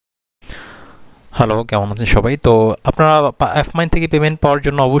Hello, কেমন আছেন সবাই? তো আপনারা অ্যাফমাইন থেকে পেমেন্ট পাওয়ার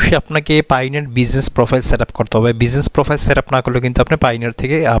জন্য অবশ্যই আপনাকে pioneer business profile set up করতে হবে। বিজনেস প্রোফাইল সেট আপ না করলে কিন্তু আপনি পাইওনিয়ার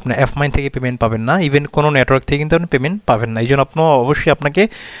থেকে আপনার অ্যাফমাইন থেকে পেমেন্ট পাবেন না। ইভেন কোনো নেটওয়ার্ক থেকে কিন্তু আপনি পেমেন্ট পাবেন না। এই জন্য অবশ্যই আপনাকে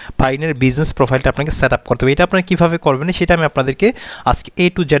পাইওনিয়ার বিজনেস প্রোফাইলটা আপনাকে সেট আপ করতে হবে। এটা আপনারা কীভাবে করবেন সেটা আমি আপনাদেরকে আজকে A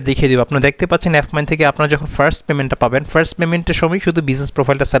to Z দেখিয়ে দেবো। আপনারা দেখতে পাচ্ছেন অ্যাফমাইন থেকে আপনারা যখন ফার্স্ট পেমেন্টটা পাবেন, ফার্স্ট পেমেন্টের সময় শুধু বিজনেস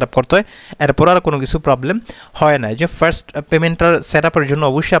প্রোফাইলটা সেট আপ করতে হয়, এরপর আর কোনো কিছু প্রবলেম হয় না। যে ফার্স্ট পেমেন্টটা সেট আপের জন্য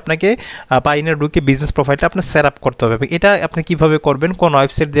অবশ্যই আপনাকে পাইওনিয়ার ঢুকে বিজনেস প্রোফাইলটা আপনার সেট আপ করতে হবে। এটা আপনি কিভাবে করবেন, কোন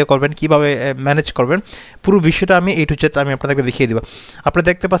ওয়েবসাইট দিয়ে করবেন, কিভাবে ম্যানেজ করবেন, পুরো বিষয়টা আমি A to Z আমি আপনাদেরকে দেখিয়ে দেবো। আপনারা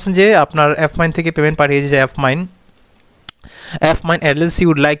দেখতে পাচ্ছেন যে আপনার অ্যাফমাইন থেকে পেমেন্ট পাঠিয়েছে যে Affmine LLC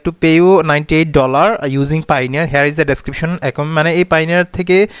would like to pay you $98 using Payoneer. Here is the description. এখন মানে এই Payoneer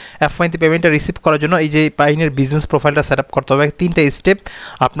থেকে Affmine পেমেন্টটা রিসিভ করার জন্য এই যে Payoneer বিজনেস প্রোফাইলটা সেট আপ করতে হবে। তিনটা স্টেপ।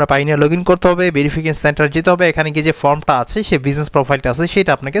 আপনার Payoneer লগ ইন করতে হবে, ভেরিফিকেশন সেন্টার যেতে হবে, এখানে গিয়ে যে ফর্মটা আছে সেই বিজনেস প্রোফাইলটা আছে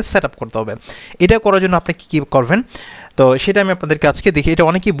সেটা আপনাকে সেট আপ করতে হবে। এটা করার জন্য আপনি কী করবেন, তো সেটা আমি আপনাদেরকে আজকে দেখি। এটা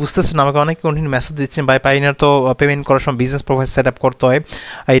অনেকেই বুঝতেছেন, আমাকে অনেকে কন্টিনিউ মেসেজ দিচ্ছেন, ভাই Payoneer তো পেমেন্ট করার সময় বিজনেস প্রোফাইল সেট আপ করতে হয়,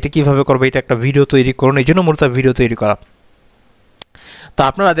 এটা কীভাবে করবে, এটা একটা ভিডিও তৈরি করুন। এই জন্য মূলত ভিডিও তৈরি করা। তো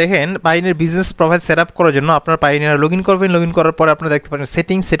আপনারা দেখেন Payoneer business profile set up করার জন্য আপনার Payoneer লগ ইন করবেন। লগ ইন করার পরে আপনারা দেখতে পারেন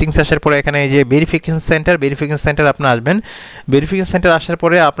সেটিংস আসার পরে এখানে যে ভেরিফিকেশন সেন্টার আপনার আসবেন। ভেরিফিকেশন সেন্টার আসার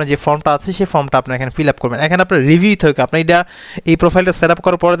পরে আপনার যে ফর্মটা আছে সেই ফর্মটা আপনি এখানে ফিল আপ করবেন। এখানে আপনার রিভিউ থাকে, আপনি এই প্রোফাইলটা সেট আপ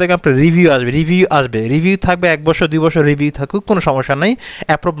করার পরে দেখেন আপনার রিভিউ থাকবে 1 বছর 2 বছর রিভিউ থাকুক, কোনো সমস্যা নেই,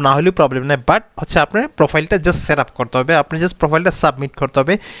 অ্যাপ্রুভ না হলেও প্রবলেম নেই। বাট হচ্ছে আপনার প্রোফাইলটা জাস্ট সেট আপ করতে হবে, আপনি জাস্ট প্রোফাইলটা সাবমিট করতে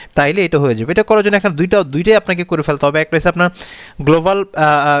হবে, তাইলে এটা হয়ে যাবে। এটা করার জন্য এখানে দুইটাই আপনাকে করে ফেলতে হবে। একটা হচ্ছে আপনার গ্লোবাল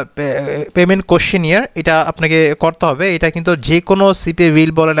পেমেন্ট কোশ্চেনিয়ার, এটা আপনাকে করতে হবে। এটা কিন্তু যে কোনো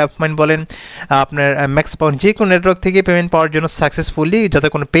cpabuild বলেন, Affmine বলেন, আপনার ম্যাক্স পাউন্ড যে কোনো নেটওয়ার্ক থেকে পেমেন্ট পাওয়ার জন্য সাকসেসফুলি যাতে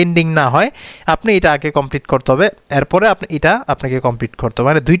কোনো পেন্ডিং না হয় আপনি এটা আগে কমপ্লিট করতে হবে, এরপরে আপনি এটা আপনাকে কমপ্লিট করতে হবে।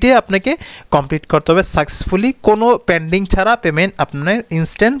 মানে দুইটাই আপনাকে কমপ্লিট করতে হবে সাকসেসফুলি, কোনো পেন্ডিং ছাড়া পেমেন্ট আপনার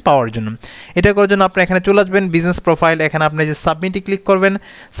ইনস্ট্যান্ট পাওয়ার জন্য। এটা করার জন্য আপনি এখানে চলে আসবেন বিজনেস প্রোফাইল, এখানে আপনি যে সাবমিটে ক্লিক করবেন,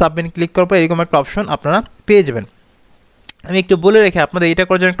 সাবমিট ক্লিক করার পর এরকম একটা অপশন আপনারা পেয়ে যাবেন। আমি একটু বলে রেখে আপনাদের এটা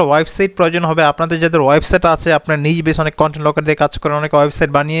করার জন্য একটা ওয়েবসাইট প্রয়োজন হবে। আপনাদের যাদের ওয়েবসাইট আছে, আপনার নিজ বেশ অনেক কন্টেন্ট লকার দিয়ে কাজ করেন, অনেক ওয়েবসাইট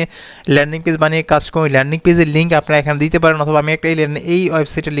বানিয়ে ল্যান্ডিং পেজ বানিয়ে কাজ করেন, ল্যান্ডিং পেজের লিঙ্ক আপনারা এখানে দিতে পারেন, অথবা আমি একটা এই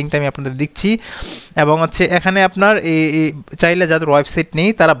ওয়েবসাইটের লিঙ্কটা আমি আপনাদের দিচ্ছি। এবং হচ্ছে এখানে আপনার এই চাইলে যাদের ওয়েবসাইট নেই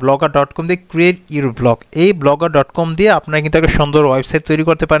তারা blogger.com দিয়ে ক্রিয়েট ইউর ব্লগ, এই blogger.com দিয়ে আপনারা কিন্তু একটা সুন্দর ওয়েবসাইট তৈরি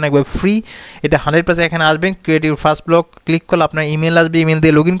করতে পারেন, একবার ফ্রি। এটা 100% এখানে আসবেন, create your first blog click করলে আপনার ইমেল আসবে, ইমেল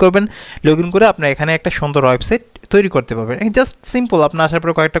দিয়ে লগ ইন করবেন। লগ ইন করে আপনার এখানে একটা সুন্দর ওয়েবসাইট তৈরি করতে পারবেন। জাস্ট সিম্পল, আপনার আসার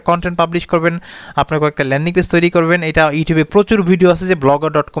পরে কয়েকটা কন্টেন্ট পাবলিশ করবেন, আপনার কয়েকটা ল্যান্ডিং পেজ তৈরি করবেন। এটা ইউটিউবে প্রচুর ভিডিও আছে যে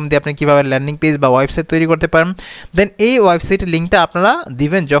blogger.com দিয়ে আপনি কীভাবে ল্যান্ডিং পেজ বা ওয়েবসাইট তৈরি করতে পারেন। দেন এই ওয়েবসাইটের লিঙ্কটা আপনারা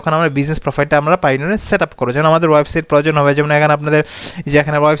দিবেন যখন আমরা বিজনেস প্রোফাইলটা আমরা Payoneer সেট আপ করবো, যেমন আমাদের ওয়েবসাইট প্রয়োজন হবে। যেমন এখানে আপনাদের যে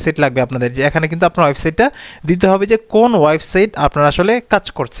এখানে ওয়েবসাইট লাগবে, আপনাদের যে এখানে কিন্তু আপনার ওয়েবসাইটটা দিতে হবে যে কোন ওয়েবসাইট আপনারা আসলে কাজ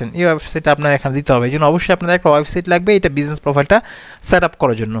করছেন, এই ওয়েবসাইটটা আপনার এখানে দিতে হবে। এই জন্য অবশ্যই আপনাদের একটা ওয়েবসাইট লাগবে এটা বিজনেস প্রোফাইলটা সেট আপ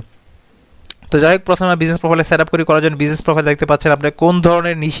করার জন্য। তো যাই হোক, প্রথমে বিজনেস প্রোফাইলে সেট আপ করার জন্য বিজনেস প্রোফাইল দেখতে পাচ্ছেন আপনি কোন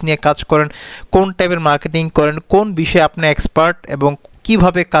ধরনের নিশ নিয়ে কাজ করেন, কোন টাইপের মার্কেটিং করেন, কোন বিষয়ে আপনি এক্সপার্ট এবং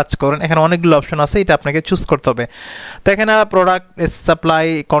কিভাবে কাজ করেন। এখানে অনেকগুলো অপশন আছে, এটা আপনাকে চুজ করতে হবে। তো এখানে product supply,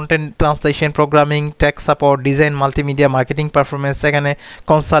 content translation, programming, take support, design, multimedia, marketing performance, এখানে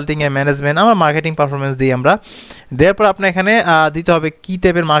কনসাল্টিং এ ম্যানেজমেন্ট, আমরা মার্কেটিং পারফরমেন্স দিই আমরা। দেওয়ার পর আপনার এখানে দিতে হবে কী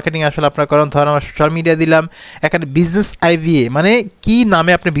টাইপের মার্কেটিং আসলে আপনার করেন। ধরেন আমরা সোশ্যাল মিডিয়া দিলাম, এখানে বিজনেস আইভিএ মানে কি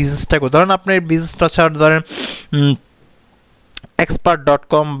নামে আপনি বিজনেসটা করেন। ধরেন আপনার বিজনেসটা ছাড়া ধরেন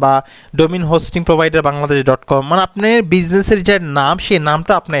expert.com বা ডোমেইন হোস্টিং প্রোভাইডার বাংলাদেশ.com, মানে আপনার বিজনেসের যে নাম সেই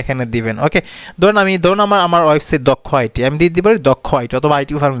নামটা আপনি এখানে দিবেন। ওকে, ধরুন আমার ওয়েবসাইট দক্ষ আইটি, আমি দিয়ে দিতে পারি দক্ষ আইটি অথবা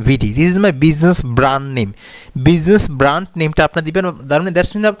IT firm VD. This is my business brand name. Business brand নেমটা আপনি দিবেন,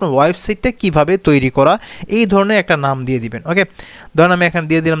 দ্যাটস মিন আপনার ওয়েবসাইটটা কীভাবে তৈরি করা, এই ধরনের একটা নাম দিয়ে দিবেন। ওকে, ধরুন আমি এখানে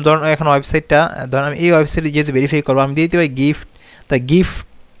দিয়ে দিলাম, ধরুন এখন ওয়েবসাইটটা, ধরুন আমি এই ওয়েবসাইটে যেহেতু ভেরিফাই করবো আমি দিয়ে দিতে পারি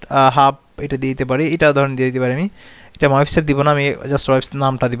গিফট হাব, এটা দিয়ে দিতে পারি। এটা ধরুন দিয়ে দিতে পারি আমি, এটা ওয়েবসাইট দিব না, আমি জাস্ট ওয়েবসাইট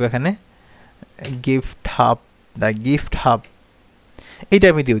নামটা দিব এখানে গিফট হাব, এইটা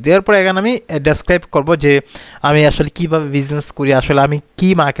আমি দিব। দেওয়ার পরে এখানে আমি ডেসক্রাইব করব যে আমি আসলে কিভাবে বিজনেস করি, আসলে আমি কি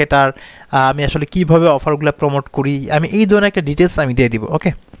মার্কেটার, আমি আসলে কিভাবে অফারগুলো প্রমোট করি, আমি এই ধরনের একটা ডিটেলস আমি দিয়ে দিব।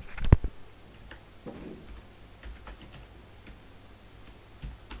 ওকে,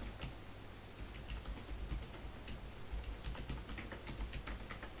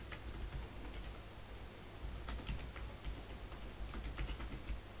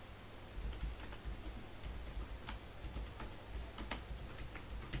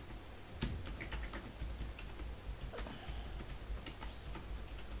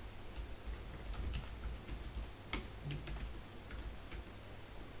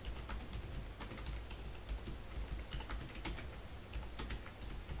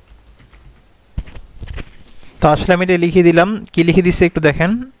 তো আসলে আমি এটা লিখে দিলাম, কি লিখে দিচ্ছি একটু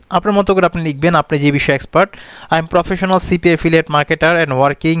দেখেন, আপনার মতো করে আপনি লিখবেন, আপনি যে বিষয়ে expert. I am professional CP affiliate marketer and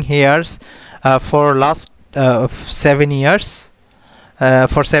working here's for last 7 years.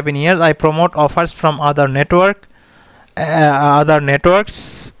 For 7 years, I promote offers from other networks. Other networks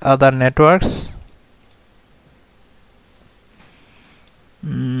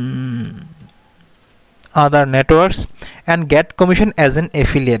and get commission as an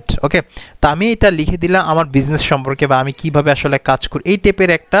affiliate. ওকে, তো আমি এটা লিখে দিলাম আমার বিজনেস সম্পর্কে বা আমি কিভাবে আসলে কাজ করি, এই টাইপের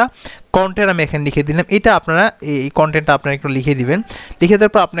একটা কন্টেন্ট আমি এখানে লিখে দিলাম। এটা আপনারা এই কন্টেন্টটা আপনারা একটু লিখে দিবেন, লিখে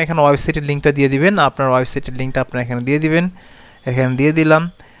দেওয়ার পর আপনি এখানে ওয়েবসাইটের লিঙ্কটা দিয়ে দিবেন, আপনার ওয়েবসাইটের লিঙ্কটা আপনারা এখানে দিয়ে দিবেন, এখানে দিয়ে দিলাম।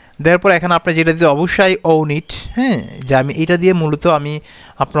 দেওয়ার পর এখানে আপনি যেটা দিতে অবশ্যই ওন ইট, হ্যাঁ, যে আমি এটা দিয়ে মূলত আমি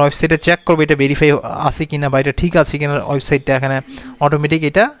আপনার ওয়েবসাইটে চেক করবো এটা ভেরিফাই আছে কিনা বা এটা ঠিক আছে কিনা, ওয়েবসাইটটা এখানে অটোমেটিক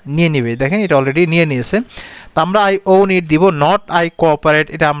এটা নিয়ে নেবে। দেখেন এটা অলরেডি নিয়ে নিয়েছে। তো আমরা আই ওন ইট দিব, নট আই কোঅপারেট,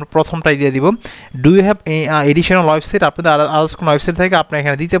 এটা আমরা প্রথমটাই দিয়ে দিব। Do you have additional website, আপনাদের আদার্স কোনো ওয়েবসাইট থাকে আপনি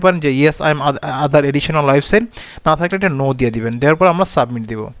এখানে দিতে পারেন যে yes I am other additional website, না থাকলে এটা নো দিয়ে দিবেন। দেওয়ার পর আমরা সাবমিট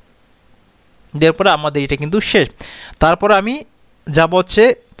দিব, দেওয়ার পরে আমাদের এটা কিন্তু শেষ। তারপর আমি যাব হচ্ছে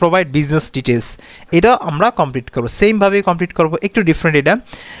প্রোভাইড বিজনেস ডিটেলস, এটা আমরা কমপ্লিট করবো, সেমভাবেই কমপ্লিট করবো, একটু ডিফারেন্ট এটা।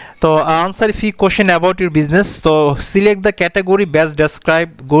 তো answer fee question about your business, তো select the category best describe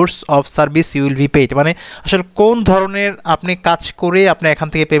goods of service you will be paid, মানে আসলে কোন ধরনের আপনি কাজ করে আপনি এখান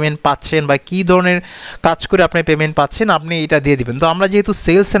থেকে পেমেন্ট পাচ্ছেন বা কী ধরনের কাজ করে আপনি পেমেন্ট পাচ্ছেন, আপনি এটা দিয়ে দিবেন। তো আমরা যেহেতু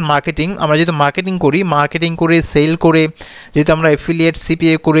সেলস অ্যান্ড মার্কেটিং, আমরা যেহেতু মার্কেটিং করে সেল করে, যেহেতু আমরা অ্যাফিলিয়েট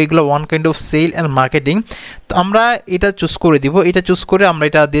সিপিএ করে, এগুলো one kind of sell and marketing, তো আমরা এটা চুজ করে দিব, এটা চুজ করে আমরা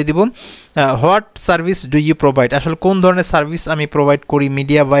এটা দিয়ে দিব what service do you provide, আসলে কোন ধরনের সার্ভিস আমি প্রোভাইড করি,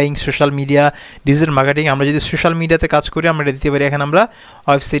 media buying, social media, digital marketing. আমরা যদি সোশ্যাল মিডিয়াতে কাজ করি আমরা এটা দিতে পারি, এখানে আমরা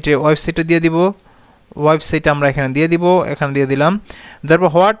ওয়েবসাইটে দিয়ে দিব, ওয়েবসাইটে আমরা এখানে দিয়ে দিব, এখানে দিয়ে দিলাম। তারপর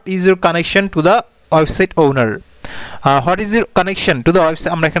what is your connection to the website owner, what is your connection to the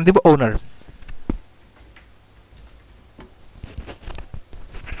website, আমরা এখানে দিব ওনার।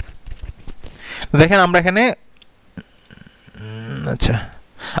 দেখেন আমরা এখানে আচ্ছা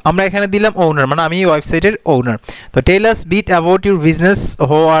আমরা এখানে দিলাম ওনার, মানে আমি ওয়েবসাইটের ওনার। তো টেল আস beat about your business,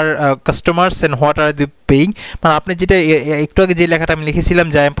 who R customers and what are the paying, মানে আপনি যেটা একটু আগে যে লেখাটা আমি লিখেছিলাম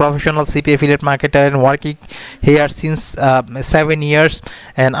যে I am professional CP affiliate marketer and working here since 7 years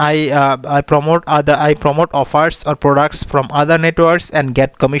and I promote offers or products from other networks and get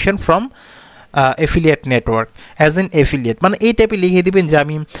commission from affiliate network as an affiliate, মানে এই টাইপে লিখে দিবেন যে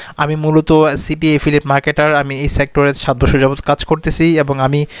আমি মূলত সিপি অ্যাফিলিয়েট মার্কেটার, আমি এই সেক্টরে 7 বছর যাবত কাজ করতেছি এবং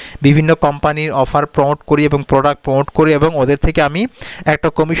আমি বিভিন্ন কোম্পানির অফার প্রমোট করি এবং প্রোডাক্ট প্রমোট করি এবং ওদের থেকে আমি একটা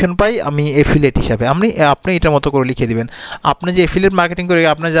কমিশন পাই, আমি অ্যাফিলিয়েট হিসাবে। আপনি এটার মতো করে লিখে দিবেন। আপনি যে অ্যাফিলিয়েট মার্কেটিং করে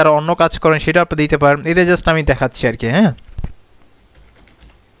আপনি যারা অন্য কাজ করেন সেটা আপনি দিতে পারেন, এটা জাস্ট আমি দেখাচ্ছি আর কি। হ্যাঁ,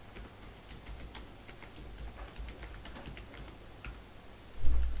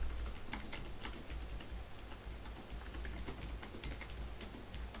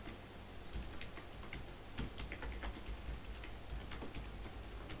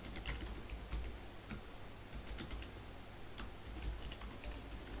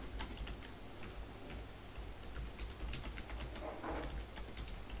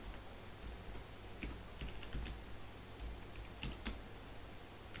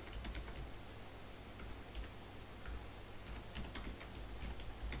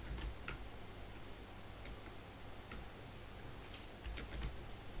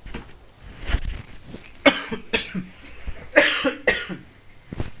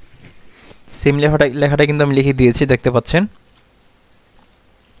 সেম লেখাটা কিন্তু আমি লিখে দিয়েছি, দেখতে পাচ্ছেন।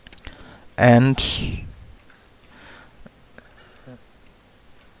 And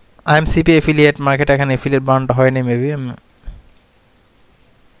I am CP affiliate market, এখানে অ্যাফিলিয়েট বানানটা হয়নি maybe,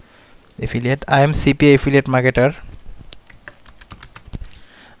 affiliate I am CP affiliate marketer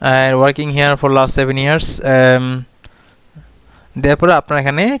and working here for last 7 years, তারপরে আপনার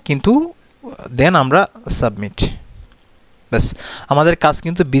এখানে কিন্তু দেন আমরা সাবমিট, ব্যাস আমাদের কাজ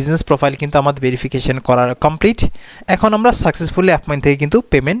কিন্তু বিজনেস প্রোফাইল কিন্তু আমাদের ভেরিফিকেশন করার কমপ্লিট। এখন আমরা সাকসেসফুলি অ্যাপমাইন থেকে কিন্তু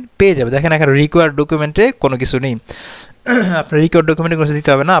পেমেন্ট পেয়ে যাবে। দেখেন এখানে রিকোয়ার্ড ডকুমেন্টে কোনো কিছু নেই, আপনার রিকোয়ার্ড ডকুমেন্টে কোনো কিছু দিতে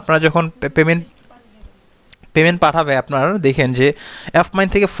হবে না। আপনারা যখন পেমেন্ট পাঠাবে, আপনারা দেখেন যে অ্যাপমাইন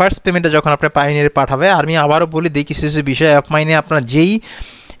থেকে ফার্স্ট পেমেন্টটা যখন আপনার পায়োনিয়ারে পাঠাবে, আমি আবারও বলি দেখি কিছু বিষয় অ্যাপমাইনে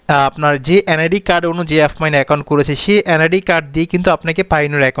আপনার যে এনআইডি কার্ড অনুযায়ী অ্যাপমাইন অ্যাকাউন্ট করেছে সেই এনআইডি কার্ড দিয়ে কিন্তু আপনাকে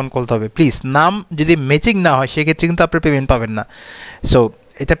পায়োনিয়ার অ্যাকাউন্ট খুলতে হবে। প্লিজ নাম যদি ম্যাচিং না হয় সেক্ষেত্রে কিন্তু আপনি পেমেন্ট পাবেন না। সো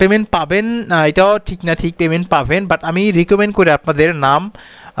এটা পেমেন্ট পাবেন, এটাও ঠিক না, ঠিক পেমেন্ট পাবেন, বাট আমি রিকমেন্ড করি আপনাদের নাম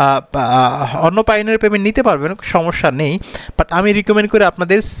অন্য পায়োনিয়ার পেমেন্ট নিতে পারবেন, সমস্যা নেই, বাট আমি রিকমেন্ড করি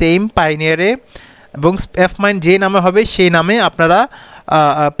আপনাদের সেম পায়োনিয়ারে এবং অ্যাপমাইন যে নামে হবে সেই নামে আপনারা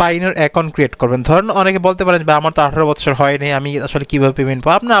পাইনের অ্যাকাউন্ট ক্রিয়েট করবেন। ধরুন অনেকে বলতে পারেন বা আমার তো 18 বছর হয়নি, আমি আসলে কীভাবে পেমেন্ট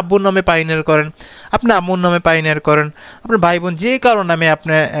পাবো? আপনার আব্বুর নামে পাইনের করেন, আপনার আম্মুর নামে পাইনের করেন, আপনার ভাই বোন যে কারো নামে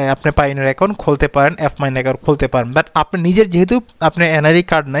আপনি পাইনের অ্যাকাউন্ট খুলতে পারেন, অ্যাফমাইন অ্যাকাউন্ট খুলতে পারেন। বাট আপনি নিজের যেহেতু আপনার এনআরই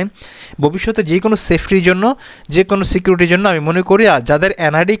কার্ড নাই, ভবিষ্যতে যে কোনো সেফটির জন্য, যে কোনো সিকিউরিটির জন্য আমি মনে করি আর যাদের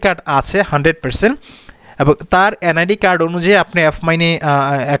এনআরই কার্ড আছে 100% এবং তার এনআইডি কার্ড অনুযায়ী আপনি অ্যাফমাইনে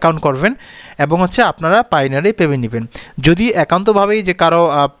অ্যাকাউন্ট করবেন এবং হচ্ছে আপনারা পাইনারে পেমেন্ট নেবেন। যদি একান্তভাবেই যে কারো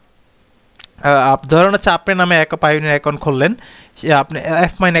ধরুন হচ্ছে আপনার নামে পাইওনিয়ার অ্যাকাউন্ট খুললেন, আপনি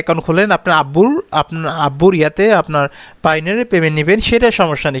অ্যাফমাইন অ্যাকাউন্ট খুললেন, আপনার আব্বুর ইয়াতে আপনার পাইওনিয়ারে পেমেন্ট নেবেন, সেটা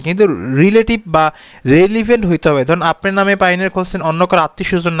সমস্যা নেই, কিন্তু রিলেটিভ বা রেলিভেন্ট হইতে হবে। ধরুন আপনার নামে পাইওনিয়ার খুলছেন, অন্য কারো আত্মীয়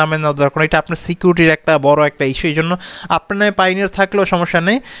স্বজন নামে নেওয়া দরকার, এটা আপনার সিকিউরিটির একটা বড় একটা ইস্যু। এই জন্য আপনার নামে পাইওনিয়ার থাকলেও সমস্যা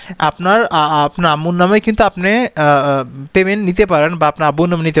নেই, আপনার আম্মুর নামে কিন্তু আপনি পেমেন্ট নিতে পারেন বা আপনার আব্বুর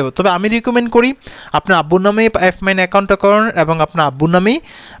নামে নিতে পারেন। তবে আমি রিকমেন্ড করি আপনার আব্বুর নামেই অ্যাফমাইন অ্যাকাউন্টটা করেন এবং আপনার আব্বুর নামেই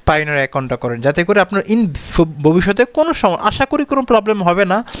পাইওনিয়ার অ্যাকাউন্টটা করেন, যাতে করে আপনার ভবিষ্যতে কোনো আশা করি কোনো প্রবলেম হবে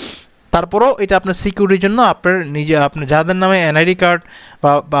না। তারপরেও এটা আপনার সিকিউরিটির জন্য আপনার যাদের নামে এনআইডি কার্ড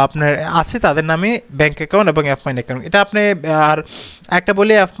বা আপনার আছে তাদের নামে ব্যাঙ্ক অ্যাকাউন্ট এবং অ্যাফমাইন অ্যাকাউন্ট, এটা আপনি আর একটা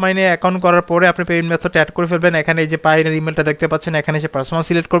বলে অ্যাফমাইনে অ্যাকাউন্ট করার পরে আপনি পেমেন্ট মেথড অ্যাড করে ফেলবেন। এখানে এই যে পাইনের ইমেলটা দেখতে পাচ্ছেন, এখানে এসে পার্সোনাল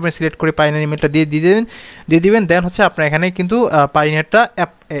সিলেক্ট করবেন, সিলেক্ট করে পাইনের ইমেলটা দিয়ে দিবেন, দেন হচ্ছে আপনার এখানে কিন্তু পাইনেরটা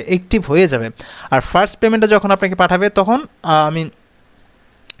অ্যাক্টিভ হয়ে যাবে। আর ফার্স্ট পেমেন্টটা যখন আপনাকে পাঠাবে তখন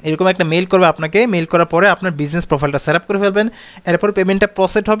এরকম একটা মেল করবে আপনাকে, মেল করার পরে আপনার বিজনেস প্রোফাইলটা সেট আপ করে ফেলবেন, এরপরে পেমেন্টটা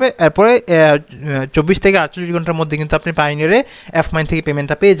প্রসেস হবে, এরপরে 24 থেকে 48 ঘন্টার মধ্যে কিন্তু আপনি পাইওনিয়ারে অ্যাফমাইন থেকে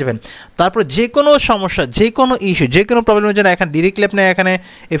পেমেন্টটা পেয়ে যাবেন। তারপর যে কোনো সমস্যা, যে কোনো ইস্যু, যে কোনো প্রবলেমের জন্য এখানে ডিরেক্টলি আপনি এখানে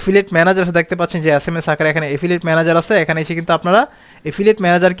এফিলিয়েট ম্যানেজার দেখতে পাচ্ছেন যে SMS আকারে এখানে এফিলিয়েট ম্যানেজার আছে, এখানে এসে কিন্তু আপনারা এফিলিয়েট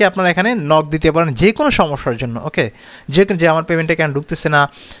ম্যানেজারকে আপনারা এখানে নক দিতে পারেন যে কোনো সমস্যার জন্য। ওকে, যে আমার পেমেন্টটা কেন ঢুকতেছে না,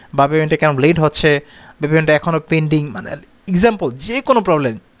 বা পেমেন্টটা কেন লেট হচ্ছে, বা পেমেন্টটা এখনও পেন্ডিং, মানে এক্সাম্পল যে কোনো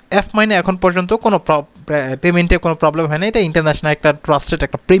প্রবলেম, অ্যাফমাইনে এখন পর্যন্ত কোনো পেমেন্টে কোনো প্রবলেম হয় না। এটা ইন্টারন্যাশনাল একটা ট্রাস্টেড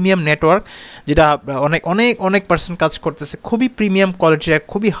একটা প্রিমিয়াম নেটওয়ার্ক, যেটা অনেক পার্সেন্ট কাজ করতেছে, খুবই প্রিমিয়াম কোয়ালিটির,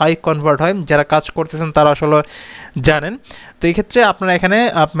 খুবই হাই কনভার্ট হয়, যারা কাজ করতেছেন তারা আসলে জানেন। তো এই ক্ষেত্রে আপনারা এখানে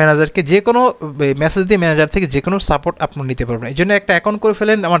ম্যানেজারকে যে কোনো মেসেজ দিয়ে ম্যানেজার থেকে যে কোনো সাপোর্ট আপনি নিতে পারবেন। এই জন্য একটা অ্যাকাউন্ট করে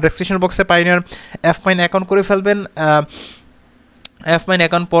ফেলেন, আমার ডেসক্রিপশন বক্সে পাইওনিয়ার অ্যাফমাইন অ্যাকাউন্ট করে ফেলবেন। অ্যাফমাইন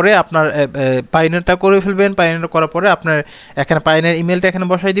অ্যাকাউন্ট পরে আপনার পাইওনিয়ারটা করে ফেলবেন, পাইওনিয়ার করার পরে আপনার এখানে পাইওনিয়ার ইমেলটা এখানে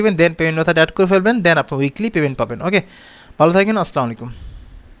বসাই দিবেন, দেন পেমেন্ট মেথড অ্যাড করে ফেলবেন, দেন আপনি উইকলি পেমেন্ট পাবেন। ওকে, ভালো থাকেন, আসসালামু আলাইকুম।